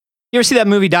You ever see that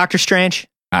movie Doctor Strange?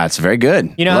 It's very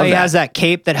good. You know how he has that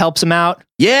cape that helps him out?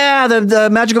 Yeah, the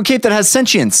magical cape that has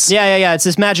sentience. Yeah. It's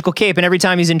this magical cape, and every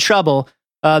time he's in trouble,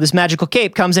 this magical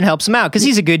cape comes and helps him out because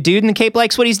he's a good dude, and the cape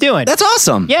likes what he's doing. That's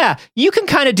awesome. Yeah, you can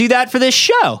kind of do that for this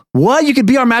show. What? You could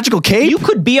be our magical cape? You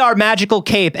could be our magical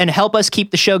cape and help us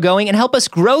keep the show going and help us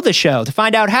grow the show. To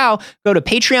find out how, go to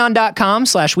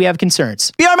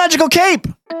patreon.com/wehaveconcerns. Be our magical cape.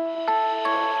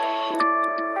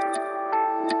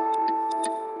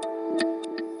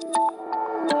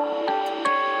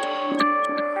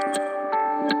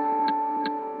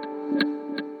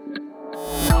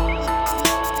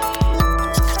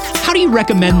 How do you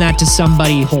recommend that to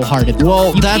somebody wholeheartedly?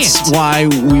 Well, You that's can't. why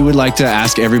we would like to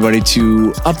ask everybody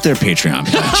to up their Patreon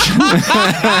pledge.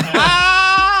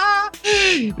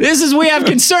 This is We Have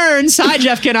Concerns. Hi,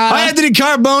 Jeff Cannata. Hi, Anthony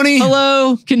Carboni.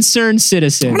 Hello, concerned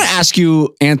citizens. I'm going to ask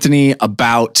you, Anthony,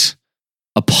 about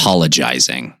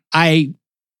apologizing. I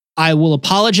will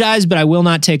apologize, but I will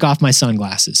not take off my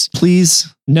sunglasses. Please?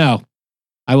 No.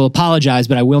 I will apologize,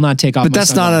 but I will not take off But my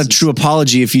that's sunglasses. not a true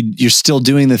apology if you're still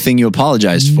doing the thing you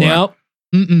apologized for. Nope.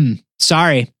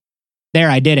 Sorry. There,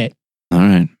 I did it. All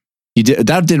right. You did,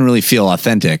 that didn't really feel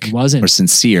authentic. It wasn't. Or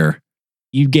sincere.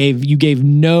 You gave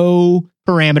no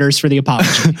parameters for the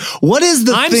apology. What is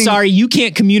the I'm thing? sorry, you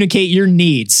can't communicate your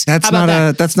needs. That's How about not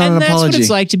that? that's not And an that's apology. what it's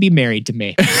like to be married to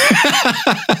me.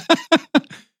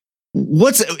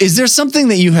 Is there something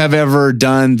that you have ever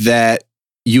done that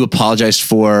you apologized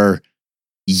for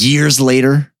years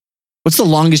later? What's the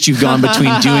longest you've gone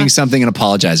between doing something and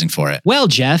apologizing for it? Well,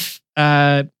 Jeff,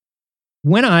 when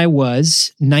I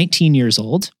was 19 years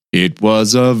old. It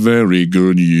was a very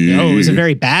good year. No, it was a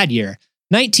very bad year.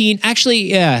 19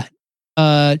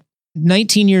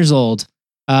 years old.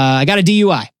 I got a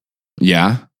DUI.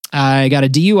 Yeah. I got a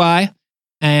DUI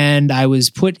and I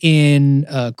was put in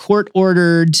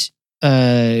court-ordered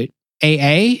AA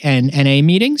and NA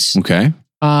meetings. Okay.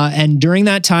 And during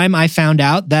that time, I found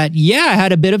out that, I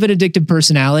had a bit of an addictive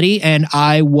personality, and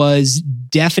I was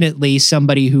definitely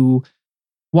somebody who,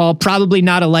 while probably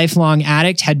not a lifelong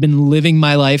addict, had been living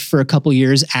my life for a couple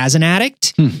years as an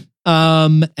addict,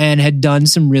 and had done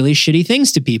some really shitty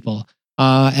things to people.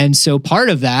 And so part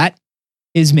of that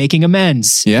is making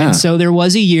amends. Yeah. And so there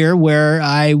was a year where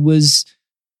I was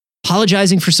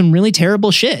apologizing for some really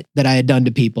terrible shit that I had done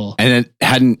to people. And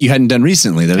you hadn't done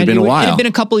recently. That had been a while. It had been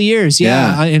a couple of years, in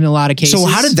a lot of cases. So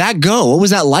how did that go? What was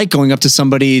that like going up to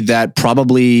somebody that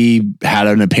probably had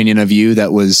an opinion of you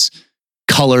that was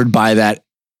colored by that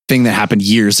thing that happened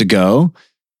years ago?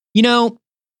 You know,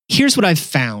 here's what I've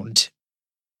found.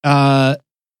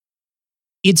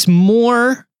 It's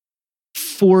more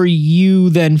for you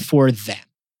than for them.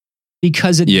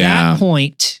 Because at that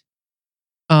point,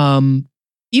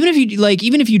 even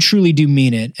if you truly do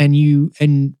mean it,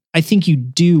 and I think you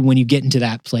do when you get into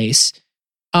that place,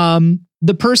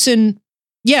 the person,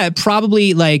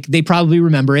 probably they probably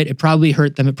remember it. It probably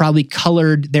hurt them. It probably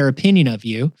colored their opinion of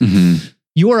you. Mm-hmm.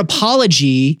 Your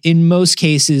apology in most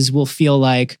cases will feel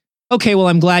like, okay, well,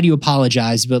 I'm glad you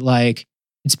apologized, but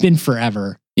it's been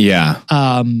forever. Yeah.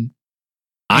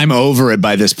 I'm over it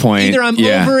by this point. Either I'm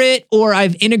over it or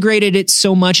I've integrated it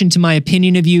so much into my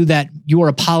opinion of you that your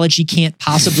apology can't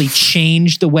possibly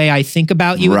change the way I think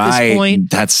about you at this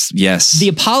point. Yes. The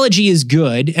apology is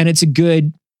good, and it's a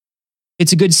good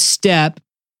step.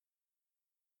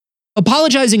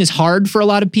 Apologizing is hard for a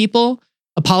lot of people.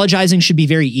 Apologizing should be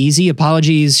very easy.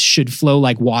 Apologies should flow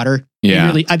like water.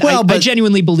 Yeah. I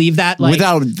genuinely believe that.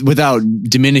 Without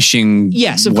diminishing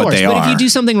yes, of what course. they But are. if you do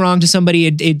something wrong to somebody,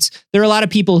 there are a lot of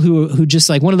people who just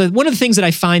one of the things that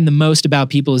I find the most about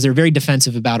people is they're very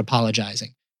defensive about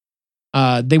apologizing.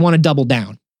 They want to double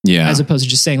down. Yeah. As opposed to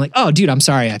just saying oh, dude, I'm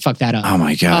sorry. I fucked that up. Oh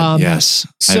my God. Yes.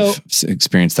 So I've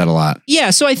experienced that a lot. Yeah.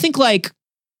 So I think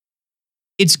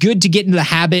it's good to get into the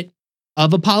habit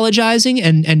of apologizing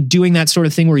and doing that sort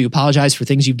of thing where you apologize for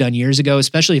things you've done years ago,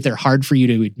 especially if they're hard for you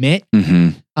to admit,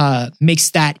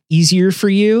 makes that easier for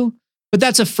you. But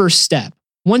that's a first step.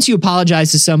 Once you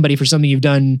apologize to somebody for something you've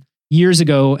done years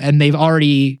ago and they've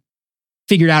already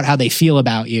figured out how they feel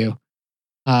about you,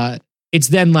 it's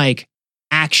then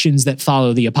actions that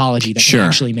follow the apology that can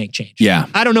actually make change. Yeah.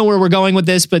 I don't know where we're going with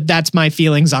this, but that's my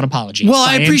feelings on apology. Well,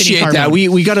 I appreciate that.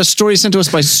 We got a story sent to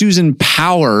us by Susan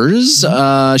Powers.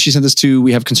 She sent this to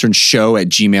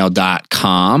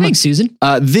wehaveconcernshow@gmail.com. Thanks, Susan.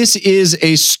 This is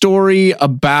a story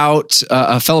about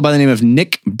a fellow by the name of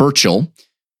Nick Burchill,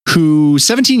 who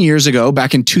 17 years ago,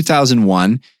 back in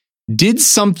 2001, did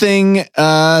something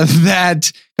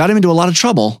that got him into a lot of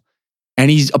trouble. And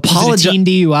he Was it a apologized. teen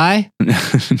DUI?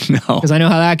 No. Because I know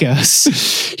how that goes.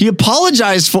 He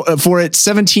apologized for it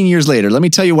 17 years later. Let me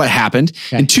tell you what happened.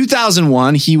 Okay. In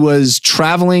 2001, he was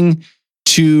traveling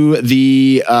to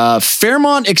the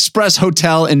Fairmont Express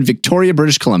Hotel in Victoria,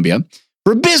 British Columbia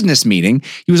for a business meeting.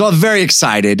 He was all very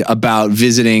excited about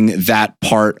visiting that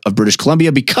part of British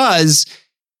Columbia because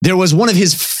there was one of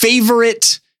his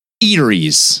favorite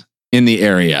eateries in the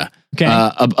area. Okay.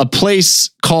 A place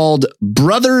called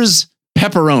Brothers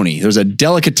Pepperoni. There was a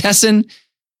delicatessen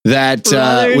that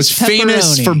Brothers was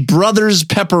famous Pepperoni. for Brothers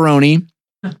Pepperoni.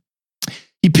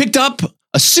 He picked up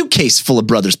a suitcase full of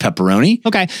Brothers Pepperoni.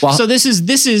 Okay. Well- So this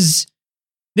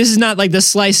is not like the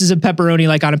slices of pepperoni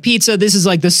like on a pizza. This is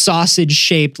like the sausage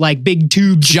shaped, like big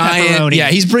tubes of Giant. pepperoni. Yeah,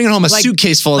 he's bringing home a Like-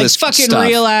 suitcase full of like this fucking stuff.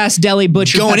 real ass deli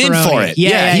butcher Going in pepperoni. for it.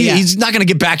 Yeah. He's not going to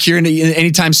get back here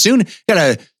anytime soon. Got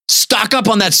to stock up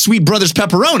on that sweet Brothers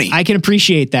Pepperoni. I can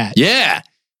appreciate that. Yeah.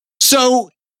 So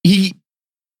he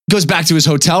goes back to his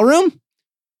hotel room.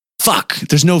 Fuck,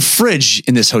 there's no fridge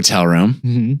in this hotel room.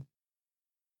 Mhm.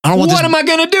 I don't want What this. am I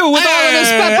gonna do with all of this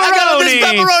Hey, pepperoni? I got all this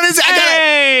pepperoni.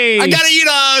 Hey, I gotta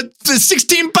eat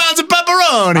 16 pounds of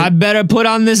pepperoni. I better put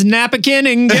on this napkin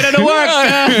and get it to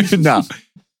work. No.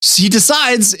 So he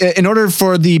decides in order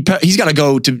for he's got to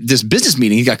go to this business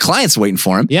meeting. He's got clients waiting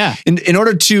for him. Yeah. In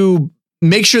order to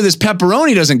make sure this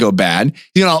pepperoni doesn't go bad,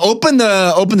 he's going to open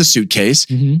the suitcase.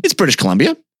 Mhm. It's British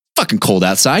Columbia. Fucking cold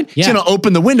outside. Yeah. He's going to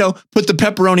open the window, put the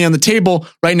pepperoni on the table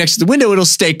right next to the window. It'll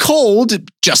stay cold,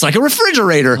 just like a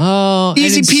refrigerator. Oh, and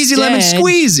Easy peasy lemon instead,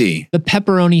 squeezy. The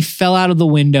pepperoni fell out of the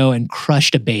window and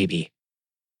crushed a baby.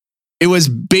 It was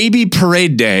baby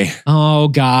parade day, Oh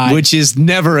God. which is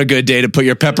never a good day to put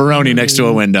your pepperoni next to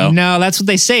a window. No, that's what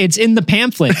they say. It's in the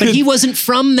pamphlet, but he wasn't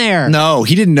from there. No,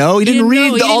 he didn't know. He didn't didn't read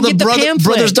know. He all didn't the, get the pamphlet.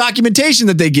 brothers documentation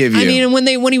that they give you. I mean, and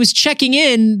when he was checking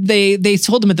in, they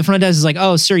told him at the front desk, like,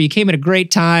 "Oh, sir, you came at a great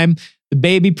time. The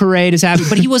baby parade is happening,"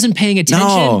 but he wasn't paying attention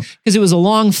No. because it was a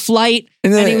long flight,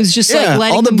 and he was just like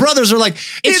letting all the them- brothers are like,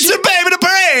 "It's just- a baby to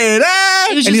parade!" Ah!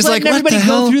 He was And just he's like, letting "What the everybody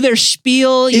hell?" go through their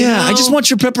spiel. You Yeah, know? I just want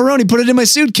your pepperoni. Put it in my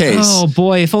suitcase. Oh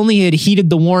boy, if only he had heeded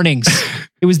the warnings.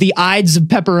 It was the Ides of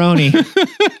pepperoni.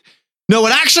 No,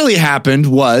 what actually happened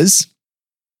was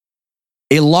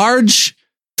a large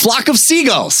flock of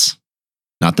seagulls,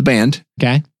 not the band,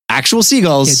 Okay, actual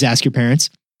seagulls, kids, ask your parents.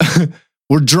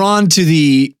 were drawn to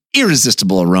the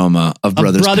irresistible aroma of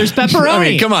Brothers Pepperoni. I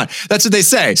mean, come on. That's what they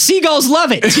say. Seagulls love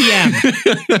it. TM.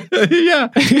 Yeah.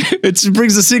 It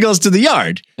brings the seagulls to the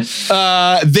yard.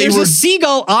 There's a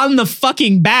seagull on the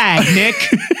fucking bag, Nick.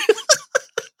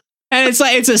 And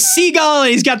it's a seagull,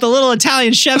 and he's got the little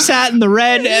Italian chef's hat and the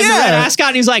red ascot,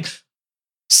 and he's like,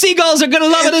 "Seagulls are gonna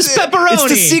love this pepperoni." It's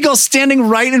the seagull standing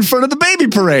right in front of the baby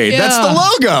parade. That's Yeah. the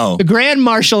logo. The grand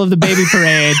marshal of the baby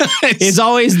parade is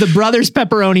always the Brothers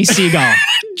Pepperoni Seagull.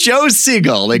 Joe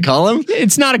Seagull, they call him.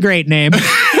 It's not a great name.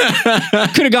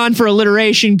 Could have gone for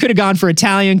alliteration. Could have gone for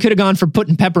Italian. Could have gone for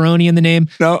putting pepperoni in the name.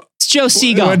 No. It's Joe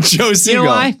Seagull. Went Joe You Seagull. know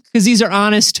why? Because these are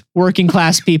honest working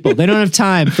class people. They don't have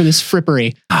time for this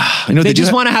frippery. I know They do just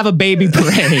have- want to have a baby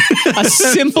parade. A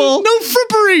simple, no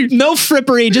frippery. no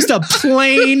frippery, just a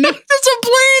plain, It's a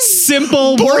plain.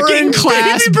 simple Boring working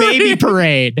class baby baby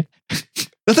parade.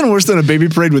 Nothing worse than a baby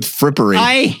parade with frippery.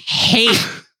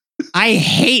 I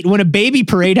hate when a baby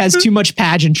parade has too much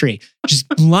pageantry. Just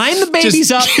line the babies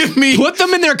Just up, give me- put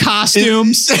them in their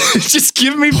costumes, Just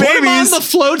give me put them on babies. the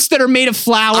floats that are made of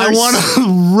flowers. I want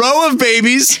a row of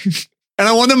babies and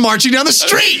I want them marching down the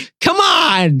street. Come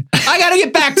on. I got to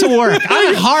get back to work.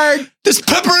 This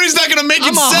pepperoni's not going to make I'm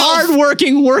a itself.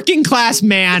 hardworking working class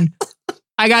man.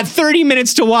 I got 30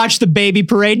 minutes to watch the baby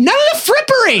parade. None of the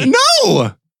frippery.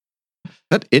 No.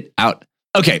 Cut it out.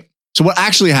 Okay. So what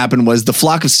actually happened was the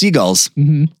flock of seagulls,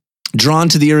 Mhm. drawn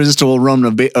to the irresistible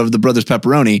aroma of the Brothers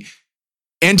Pepperoni,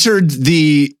 entered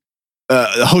the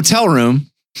hotel room,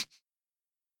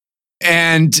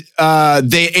 and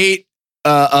they ate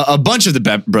a bunch of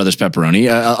the Brothers Pepperoni,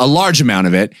 a large amount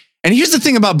of it. And here's the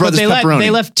thing about Brothers Pepperoni. They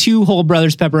left 2 whole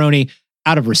Brothers Pepperoni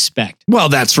out of respect. Well,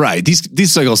 that's right.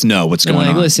 These seagulls know what's They're going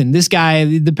like, on. listen, this guy,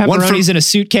 the One pepperoni's for- in a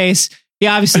suitcase. He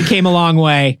obviously came a long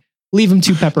way. Leave him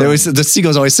 2 They pepperonis. always, the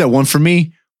seagulls always said, one for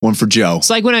me, one for Joe. It's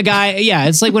like when a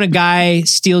guy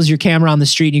steals your camera on the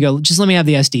street and you go, just let me have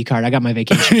the SD card. I got my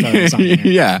vacation photos on there.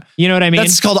 Yeah. You know what I mean?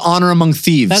 That's called honor among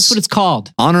thieves. That's what it's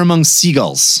called. Honor among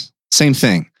seagulls. Same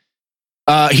thing.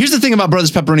 Here's the thing about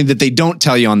Brothers Pepperoni that they don't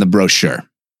tell you on the brochure.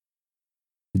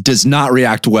 Does not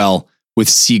react well with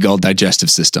seagull digestive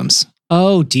systems.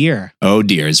 Oh dear. Oh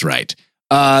dear is right.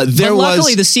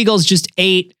 Luckily, the seagulls just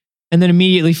ate and then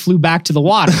immediately flew back to the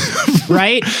water,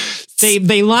 right?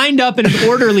 They lined up in an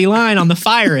orderly line on the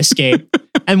fire escape,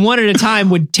 and one at a time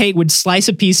would slice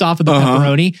a piece off of the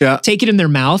pepperoni, take it in their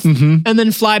mouth, and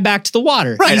then fly back to the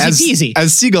water. Right, easy peasy.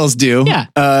 As seagulls do. Yeah.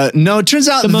 No, it turns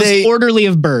out The most orderly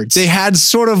of birds. they had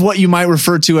sort of what you might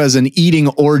refer to as an eating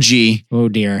orgy Oh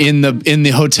dear. in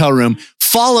the hotel room,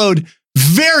 followed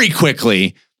very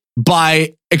quickly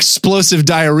by explosive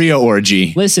diarrhea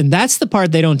orgy. Listen, that's the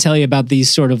part they don't tell you about these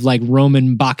sort of like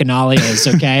Roman bacchanalias,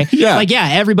 okay? Yeah. Like, yeah,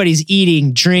 everybody's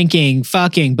eating, drinking,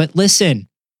 fucking, but listen,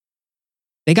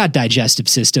 they got digestive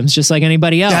systems just like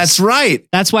anybody else. That's right.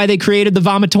 That's why they created the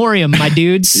vomitorium, my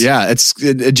dudes. Yeah, it's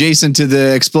adjacent to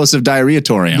the explosive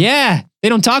diarrheatorium. Yeah. They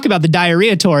don't talk about the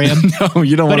diarrheatorium. No,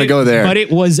 you don't want to go there. But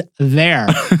it was there.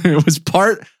 It was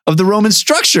part of the Roman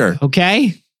structure.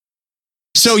 Okay.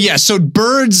 So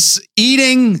birds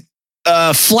eating,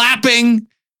 flapping,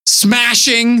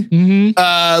 smashing.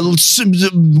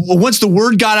 Once the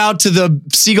word got out to the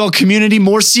seagull community,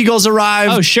 more seagulls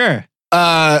arrived. Oh, sure.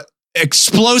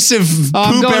 Explosive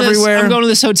poop everywhere. I'm going to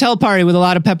this hotel party with a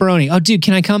lot of pepperoni. Oh, dude,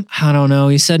 can I come? I don't know.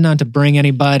 He said not to bring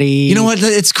anybody. You know what?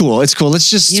 It's cool. It's cool. Let's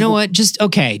just. You know what? Just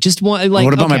okay. Just one. Like,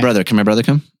 what about my brother? Can my brother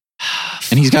come?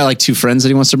 And he's got like 2 friends that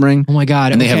he wants to bring. Oh my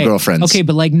God. And they have girlfriends. Okay,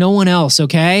 but like no one else,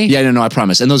 okay? Yeah, no, I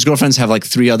promise. And those girlfriends have like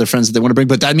 3 other friends that they want to bring,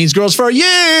 but that means girls for you.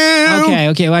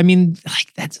 Okay. Well, I mean,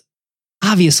 like that's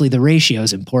obviously the ratio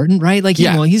is important, right? Like, you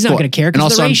know, he's not going to care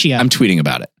because the ratio. I'm tweeting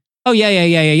about it. Oh,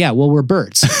 yeah. Well, we're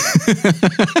birds.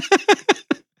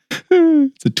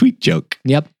 It's a tweet joke.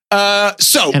 Yep.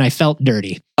 And I felt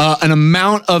dirty. An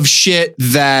amount of shit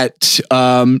that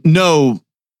no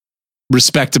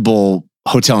respectable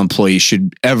hotel employee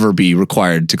should ever be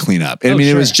required to clean up. I mean,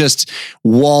 It was just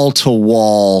wall to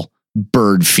wall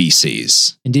bird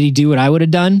feces. And did he do what I would have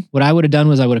done? What I would have done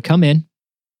was I would have come in,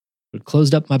 would have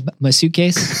closed up my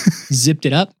suitcase, zipped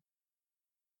it up,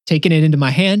 taken it into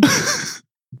my hand,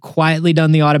 quietly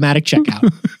done the automatic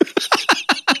checkout.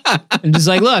 And just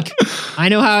like, look, I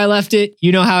know how I left it.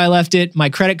 You know how I left it. My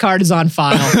credit card is on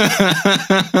file.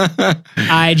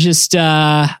 I just,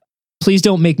 please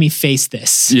don't make me face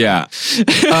this. Yeah.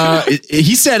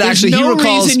 He said, actually, he recalls.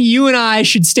 No reason you and I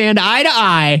should stand eye to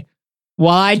eye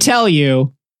while I tell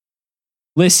you,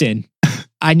 listen,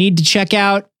 I need to check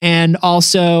out. And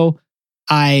also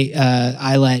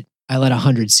I let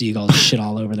 100 seagulls shit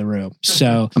all over the room.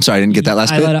 So I'm sorry, I didn't get that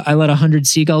last bit. I let 100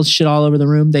 seagulls shit all over the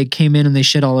room. They came in and they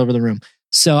shit all over the room.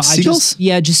 So seagulls?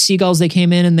 Just seagulls. They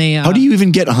came in and they. How do you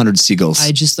even get 100 seagulls?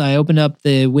 I opened up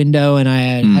the window and I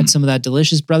had some of that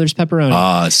delicious Brothers pepperoni.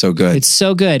 Oh, it's so good. It's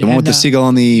so good. The one with the seagull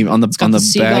on the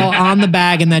seagull bag. On the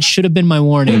bag, and that should have been my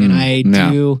warning. And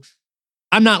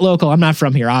I'm not local. I'm not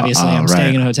from here. Obviously, I'm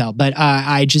staying in a hotel. But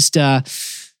I just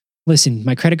listen.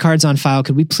 My credit card's on file.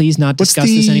 Could we please not discuss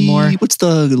this anymore? What's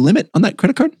the limit on that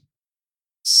credit card?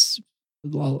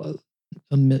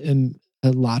 A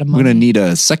lot of money. We're going to need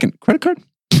a second credit card.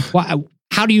 Why?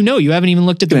 How do you know? You haven't even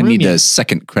looked at the room yet. Going to need a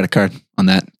second credit card on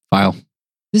that file.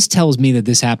 This tells me that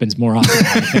this happens more often than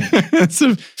I think. It's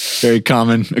a very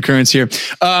common occurrence here.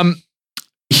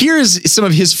 Here's some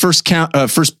of his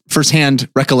first-hand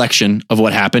recollection of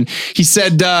what happened. He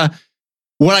said,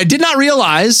 what I did not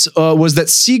realize was that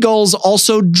seagulls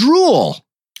also drool,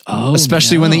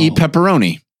 especially when they eat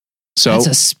pepperoni. So that's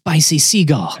a spicy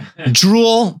seagull.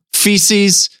 Drool,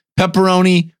 feces,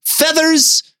 pepperoni,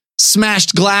 feathers,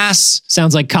 smashed glass.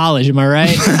 Sounds like college, am I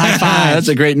right? High five. That's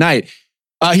a great night.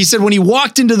 He said when he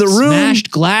walked into the room,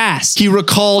 smashed glass. He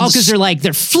recalled, because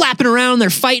they're flapping around, they're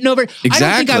fighting over.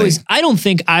 Exactly. I don't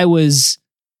think I was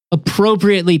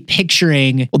appropriately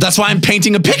picturing. Well, that's why I'm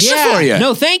painting a picture for you.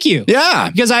 No, thank you. Yeah,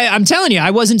 because I'm telling you,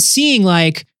 I wasn't seeing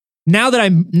like. Now that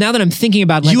I'm thinking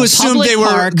about like you assumed they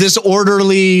were this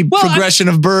orderly progression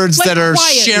of birds that are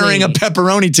sharing a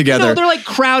pepperoni together. No, they're like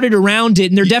crowded around it,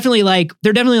 and they're definitely like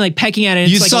pecking at it.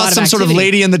 You saw some sort of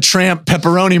Lady and the Tramp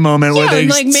pepperoni moment where they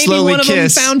like maybe slowly one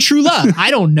kiss. Of them found true love.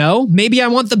 I don't know. Maybe I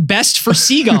want the best for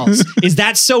seagulls. Is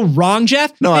that so wrong,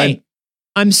 Jeff? No,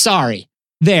 I'm sorry.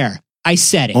 There, I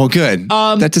said it. Oh, good.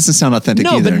 That doesn't sound authentic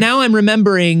either. No, but now I'm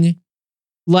remembering,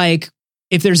 like,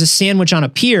 if there's a sandwich on a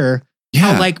pier.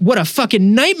 Yeah. How, like, what a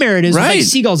fucking nightmare it is. Right. With, like,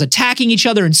 seagulls attacking each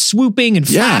other and swooping and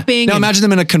flapping. Now imagine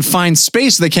them in a confined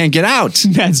space so they can't get out.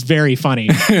 That's very funny.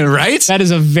 Right? That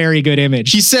is a very good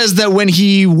image. He says that when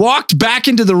he walked back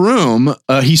into the room,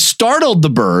 he startled the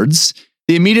birds.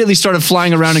 They immediately started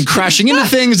flying around and crashing into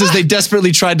things as they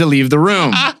desperately tried to leave the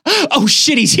room. Oh,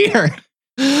 shit, he's here.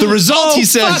 The result, he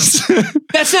says.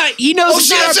 That's not, he knows it's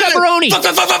not our pepperoni.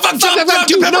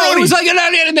 Dude, no, it was like,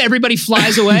 and everybody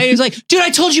flies away. He's like, dude, I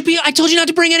told you not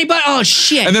to bring anybody. Oh,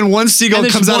 shit. And then one seagull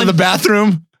comes out of the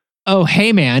bathroom. Oh,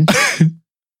 hey, man.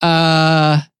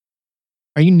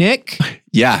 Are you Nick?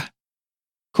 Yeah.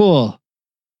 Cool.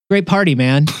 Great party,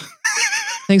 man.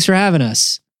 Thanks for having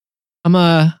us. I'm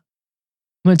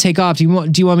gonna take off. Do you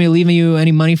want me to leave you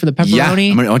any money for the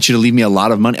pepperoni? Yeah, I want you to leave me a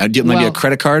lot of money. Do you maybe a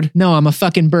credit card? No, I'm a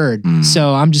fucking bird.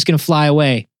 So I'm just gonna fly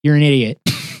away. You're an idiot.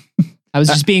 I was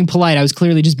just being polite. I was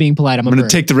clearly just being polite. I'm going to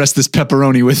take the rest of this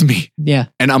pepperoni with me. Yeah.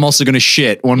 And I'm also going to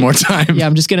shit one more time. Yeah,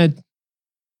 I'm just going to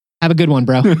have a good one,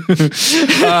 bro.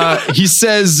 He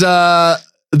says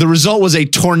the result was a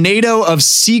tornado of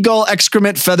seagull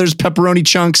excrement, feathers, pepperoni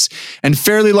chunks, and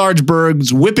fairly large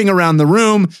birds whipping around the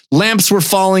room. Lamps were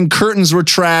falling. Curtains were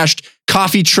trashed.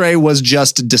 Coffee tray was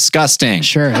just disgusting.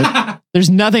 Sure. There's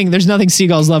nothing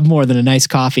seagulls love more than a nice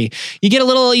coffee. You get a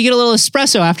little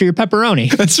espresso after your pepperoni.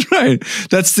 That's right.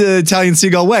 That's the Italian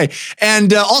seagull way.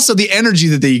 And also the energy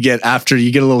that you get after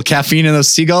you get a little caffeine in those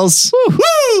seagulls. Woo!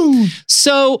 Woo!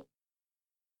 So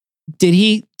did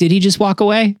he just walk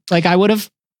away like I would have?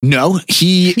 No,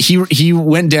 he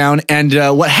went down, and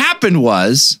what happened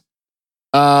was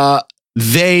the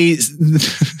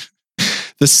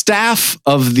staff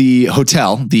of the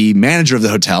hotel, the manager of the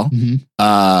hotel,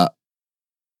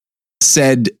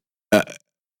 said,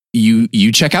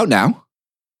 you check out now,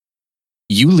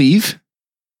 you leave,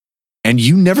 and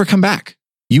you never come back.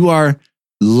 You are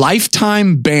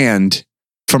lifetime banned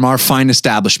from our fine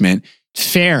establishment.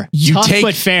 Fair.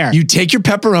 But fair. You take your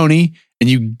pepperoni and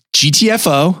you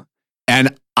GTFO,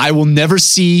 and I will never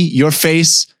see your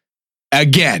face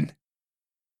again.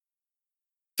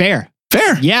 Fair.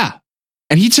 Yeah.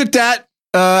 And he took that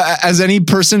as any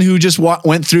person who just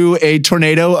went through a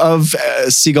tornado of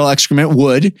seagull excrement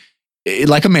would,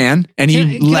 like a man. And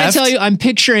he left. Can I tell you, I'm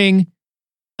picturing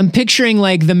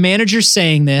like the manager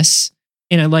saying this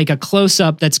in a close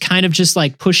up that's kind of just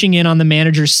like pushing in on the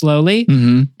manager slowly.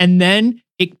 Mm-hmm. And then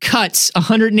it cuts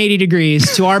 180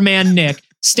 degrees to our man, Nick,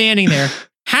 standing there,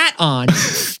 hat on,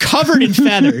 covered in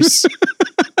feathers.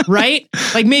 Right?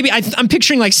 Like maybe I'm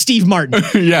picturing like Steve Martin.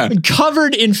 Yeah.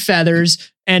 Covered in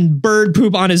feathers and bird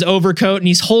poop on his overcoat. And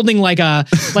he's holding like a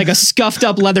scuffed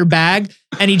up leather bag.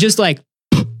 And he just like,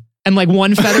 and like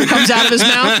one feather comes out of his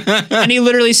mouth. And he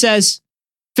literally says,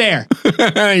 fair.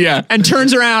 Yeah. And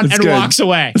turns around and walks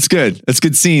away. That's good. That's a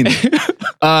good scene.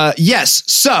 Yes.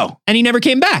 So. And he never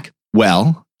came back.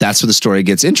 Well, that's where the story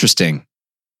gets interesting.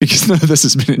 Because none of this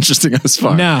has been interesting thus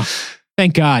far. No.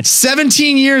 Thank God.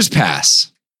 17 years pass.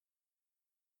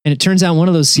 And it turns out one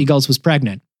of those seagulls was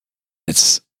pregnant.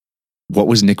 What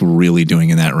was Nick really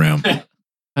doing in that room? I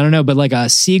don't know, but like a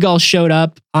seagull showed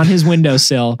up on his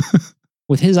windowsill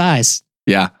with his eyes.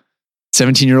 Yeah.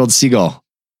 17-year-old seagull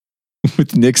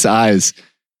with Nick's eyes.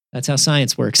 That's how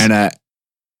science works. And a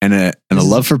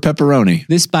love for pepperoni.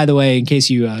 This, by the way, in case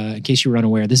you were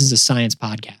unaware, this is a science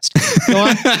podcast. Go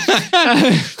on.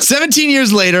 17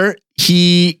 years later,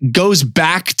 he goes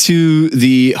back to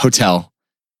the hotel.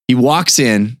 He walks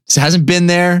in. Hasn't been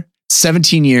there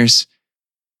 17 years.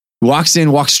 Walks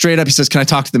in, walks straight up. He says, "Can I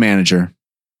talk to the manager?"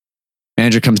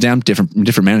 Manager comes down.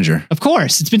 Different manager. Of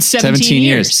course, it's been 17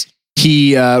 years.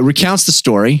 He recounts the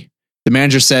story. The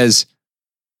manager says,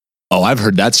 "Oh, I've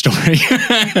heard that story."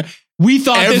 We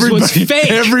thought this was fake.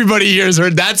 Everybody here has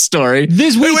heard that story.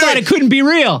 We thought it couldn't be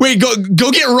real. Wait, go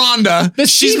get Rhonda.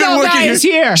 She's been working here. Is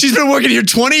here. She's been working here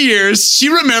 20 years. She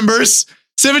remembers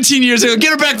 17 years ago.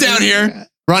 Get her back down here.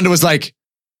 Rhonda was like,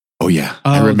 "Oh yeah,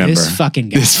 I remember this fucking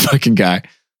guy."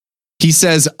 He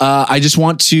says, "I just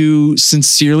want to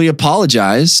sincerely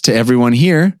apologize to everyone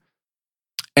here,"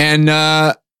 and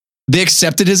they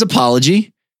accepted his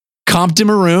apology. Comped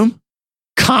him a room.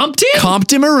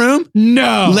 Comped him a room.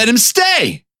 No. Let him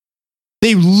stay.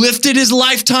 They lifted his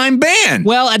lifetime ban.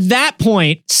 Well, at that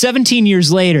point, 17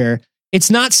 years later, it's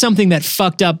not something that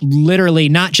fucked up literally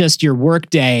not just your work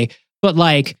day, but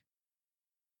like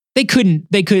they could,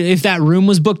 if that room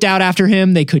was booked out after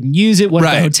him, they couldn't use it. What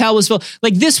if the hotel was full?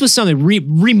 Like this was something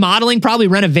remodeling, probably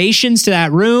renovations to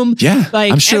that room. Yeah.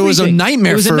 Like I'm sure everything. It was a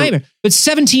nightmare. It was a nightmare. But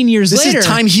 17 years later, this is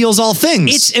time heals all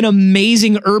things. It's an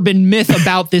amazing urban myth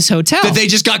about this hotel that they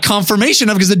just got confirmation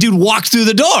of because the dude walked through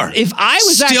the door. If I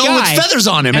was that still guy, with feathers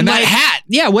on him and that hat.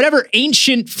 Yeah. Whatever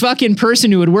ancient fucking person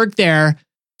who had worked there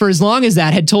for as long as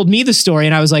that had told me the story.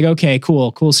 And I was like, okay,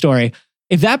 cool story.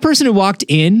 If that person had walked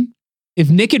in, if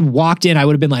Nick had walked in, I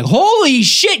would have been like, holy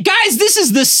shit, guys, this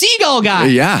is the seagull guy.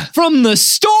 Yeah. From the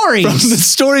stories. From the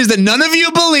stories that none of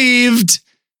you believed,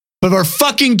 but are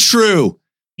fucking true.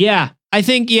 Yeah. I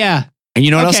think, yeah. And you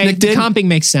know what else Nick did? Comping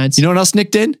makes sense. You know what else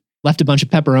Nick did? Left a bunch of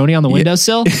pepperoni on the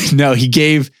windowsill. No, he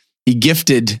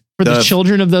gifted for the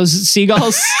children of those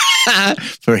seagulls.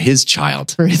 For his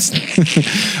child. For his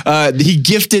he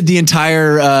gifted the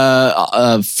entire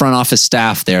front office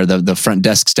staff there, the front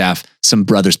desk staff, some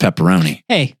Brothers pepperoni.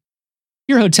 Hey,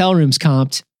 your hotel room's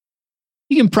comped.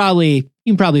 You can probably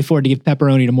afford to give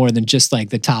pepperoni to more than just like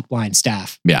the top line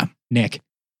staff. Yeah. Nick.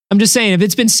 I'm just saying, if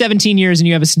it's been 17 years and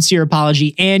you have a sincere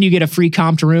apology and you get a free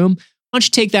comped room, why don't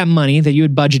you take that money that you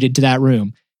had budgeted to that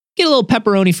room? Get a little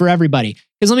pepperoni for everybody.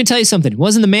 Because let me tell you something. It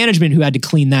wasn't the management who had to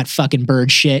clean that fucking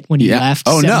bird shit when you left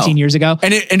 17 years ago.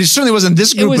 And it certainly wasn't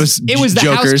this group of It was the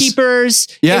jokers. Housekeepers.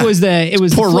 Yeah. It was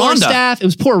the poor floor Rhonda. staff. It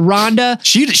was poor Rhonda.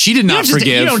 She did not forgive.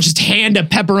 You don't just hand a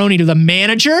pepperoni to the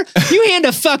manager. You hand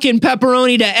a fucking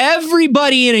pepperoni to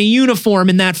everybody in a uniform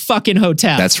in that fucking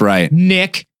hotel. That's right.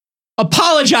 Nick,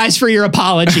 apologize for your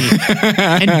apology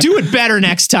and do it better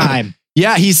next time.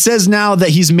 Yeah, he says now that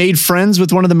he's made friends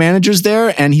with one of the managers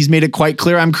there, and he's made it quite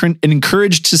clear I'm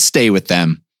encouraged to stay with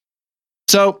them.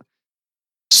 So,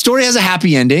 story has a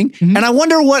happy ending, and I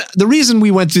wonder what the reason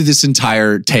we went through this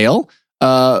entire tale.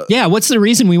 What's the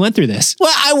reason we went through this?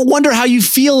 Well, I wonder how you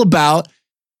feel about,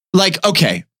 like,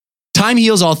 okay, time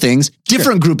heals all things,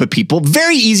 different group of people.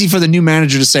 Very easy for the new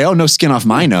manager to say, oh, no skin off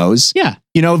my nose. Yeah.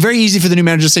 You know, very easy for the new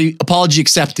manager to say, apology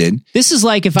accepted. This is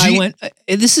like if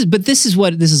this is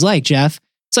what this is like, Jeff.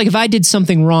 It's like if I did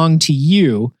something wrong to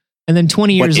you and then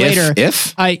 20 years later,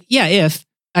 if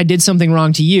I did something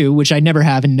wrong to you, which I never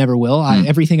have and never will,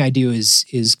 everything I do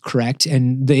is correct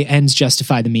and the ends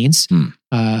justify the means.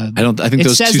 I think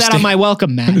those says that on my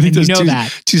welcome mat, and you know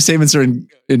that. Two statements are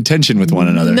in tension with one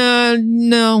another.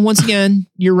 No. Once again,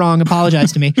 you're wrong.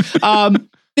 Apologize to me.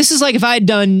 This is like if I had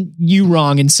done you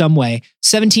wrong in some way.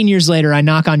 17 years later, I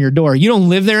knock on your door. You don't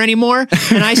live there anymore,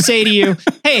 and I say to you,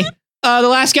 "Hey, the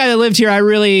last guy that lived here, I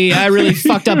really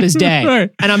fucked up his day,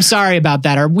 Right. and I'm sorry about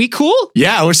that. Are we cool?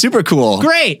 Yeah, we're super cool.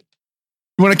 Great.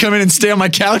 You want to come in and stay on my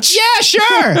couch? Yeah,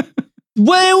 sure."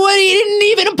 What? He didn't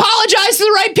even apologize to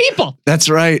the right people. That's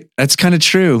right. That's kind of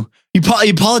true. You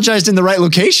apologized in the right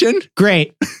location.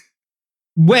 Great.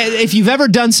 If you've ever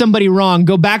done somebody wrong,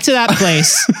 go back to that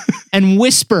place and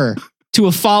whisper to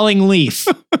a falling leaf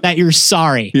that you're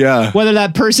sorry. Yeah. Whether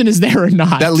that person is there or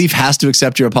not. That leaf has to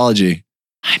accept your apology.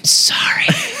 I'm sorry.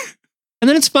 And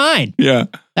then it's fine. Yeah.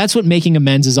 That's what making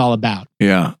amends is all about.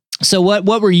 Yeah. So what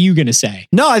were you going to say?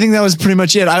 No, I think that was pretty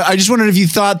much it. I just wondered if you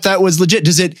thought that was legit.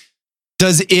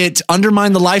 Does it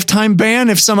undermine the lifetime ban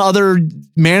if some other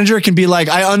manager can be like,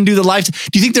 I undo the lifetime?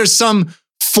 Do you think there's some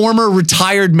former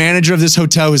retired manager of this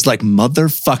hotel who's like,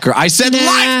 motherfucker, I said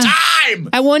lifetime?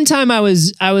 At one time I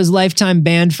was lifetime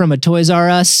banned from a Toys R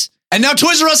Us. And now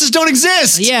Toys R Us's don't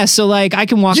exist. Yeah, so like I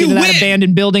can walk into that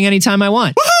abandoned building anytime I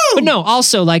want. Woohoo! But no,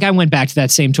 also like I went back to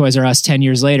that same Toys R Us 10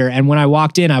 years later, and when I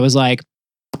walked in, I was like,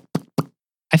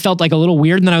 I felt like a little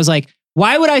weird, and then I was like,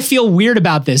 why would I feel weird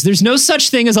about this? There's no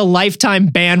such thing as a lifetime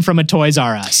ban from a Toys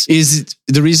R Us. Is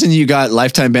the reason you got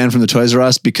lifetime ban from the Toys R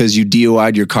Us because you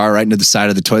DOI'd your car right into the side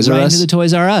of the Toys R Us? Right into the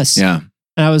Toys R Us. Yeah.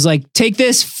 And I was like, take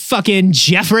this, fucking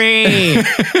Jeffrey.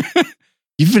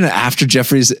 You've been after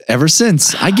Jeffrey's ever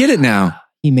since. I get it now.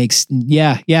 He makes,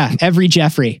 every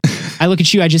Jeffrey. I look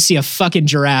at you, I just see a fucking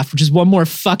giraffe, which is one more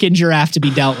fucking giraffe to be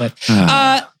dealt with.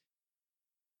 I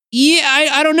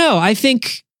don't know. I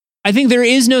think there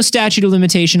is no statute of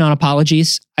limitation on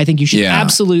apologies. I think you should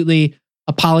absolutely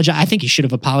apologize. I think he should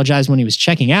have apologized when he was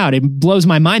checking out. It blows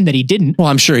my mind that he didn't. Well,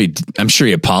 I'm sure he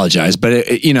apologized, but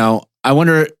I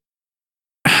wonder.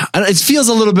 It feels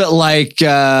a little bit like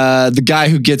the guy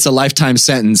who gets a lifetime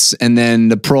sentence, and then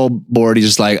the parole board, he's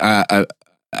just like,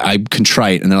 I'm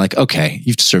contrite, and they're like, okay,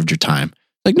 you've served your time.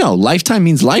 Like, no, lifetime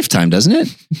means lifetime, doesn't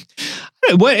it?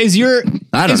 What is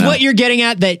what you're getting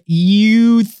at, that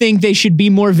you think they should be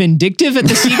more vindictive at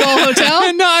the Seagull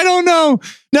Hotel? No, I don't know.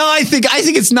 No, I think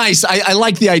it's nice. I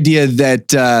like the idea that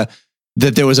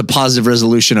that there was a positive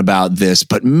resolution about this,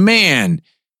 but man,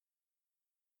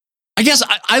 I guess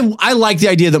I like the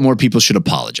idea that more people should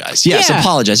apologize. Yes,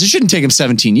 apologize. It shouldn't take him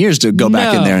 17 years to go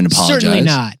back in there and apologize. Certainly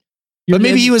not. But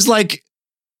maybe he was like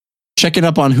checking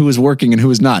up on who was working and who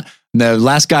was not. And the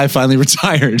last guy finally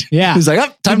retired. Yeah. He was like,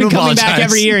 oh, time to apologize. Coming back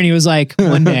every year, and he was like,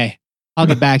 one day I'll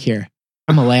get back here.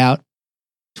 I'm going to lay out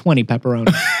 20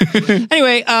 pepperoni.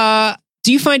 Anyway,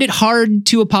 do you find it hard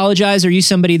to apologize? Are you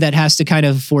somebody that has to kind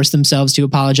of force themselves to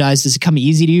apologize? Does it come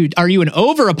easy to you? Are you an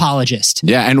over-apologist?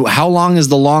 Yeah, and how long is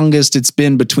the longest it's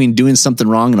been between doing something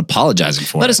wrong and apologizing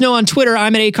for it? Let us know on Twitter.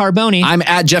 I'm at @Carboni. I'm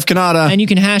at Jeff Cannata. And you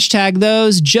can hashtag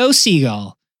those Joe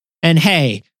Seagull. And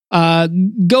hey,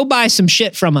 go buy some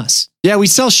shit from us. Yeah, we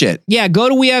sell shit. Yeah, go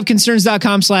to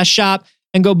wehaveconcerns.com/shop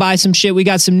and go buy some shit. We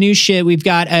got some new shit. We've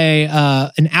got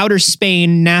an Outer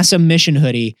Spain NASA mission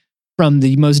hoodie. from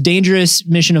the most dangerous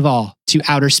mission of all to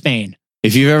outer Spain.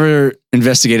 If you've ever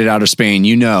investigated outer Spain,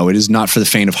 you know it is not for the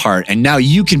faint of heart. And now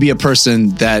you can be a person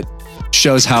that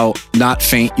shows how not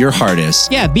faint your heart is.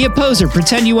 Yeah, be a poser.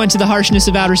 Pretend you went to the harshness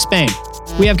of outer Spain.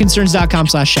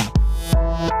 WeHaveConcerns.com/shop.